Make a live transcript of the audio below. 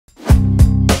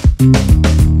Hi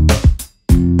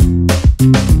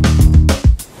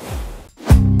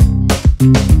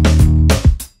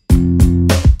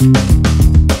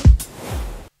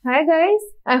guys,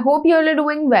 I hope you all are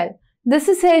doing well. This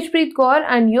is Sahajpreet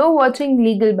and you're watching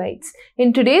Legal Bites.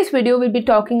 In today's video, we'll be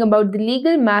talking about the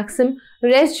legal maxim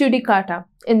res judicata.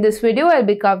 In this video, I'll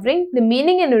be covering the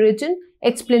meaning and origin,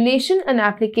 explanation and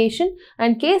application,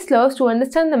 and case laws to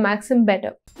understand the maxim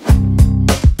better.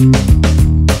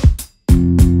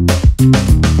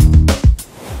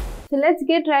 So let's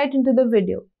get right into the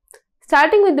video.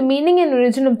 Starting with the meaning and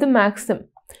origin of the maxim.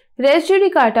 Res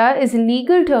judicata is a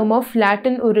legal term of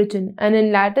Latin origin, and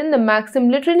in Latin the maxim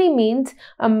literally means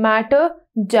a matter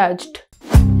judged.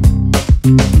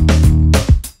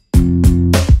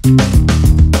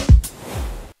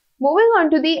 Moving on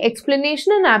to the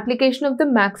explanation and application of the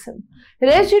maxim.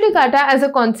 Res judicata as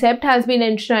a concept has been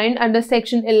enshrined under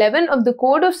section 11 of the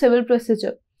Code of Civil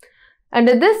Procedure.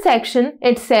 Under this section,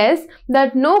 it says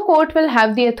that no court will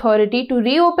have the authority to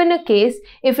reopen a case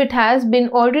if it has been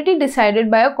already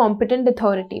decided by a competent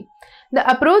authority. The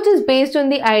approach is based on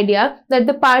the idea that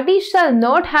the parties shall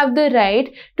not have the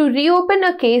right to reopen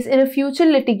a case in a future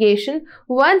litigation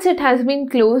once it has been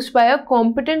closed by a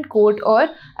competent court or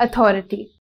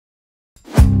authority.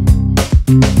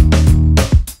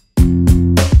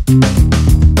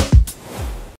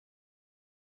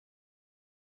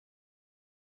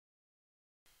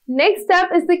 Next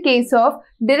up is the case of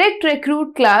direct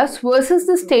recruit class versus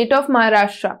the state of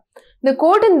Maharashtra. The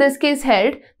court in this case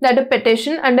held that a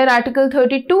petition under Article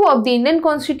 32 of the Indian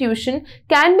Constitution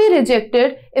can be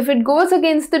rejected if it goes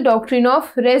against the doctrine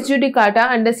of res judicata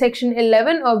under section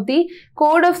 11 of the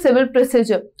Code of Civil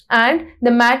Procedure, and the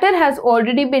matter has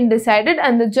already been decided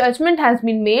and the judgment has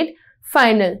been made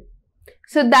final.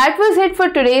 So that was it for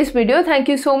today's video. Thank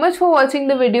you so much for watching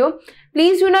the video.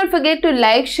 Please do not forget to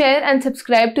like, share and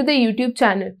subscribe to the YouTube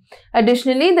channel.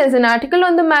 Additionally, there is an article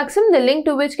on the maxim, the link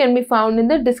to which can be found in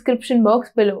the description box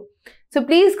below. So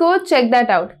please go check that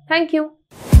out. Thank you.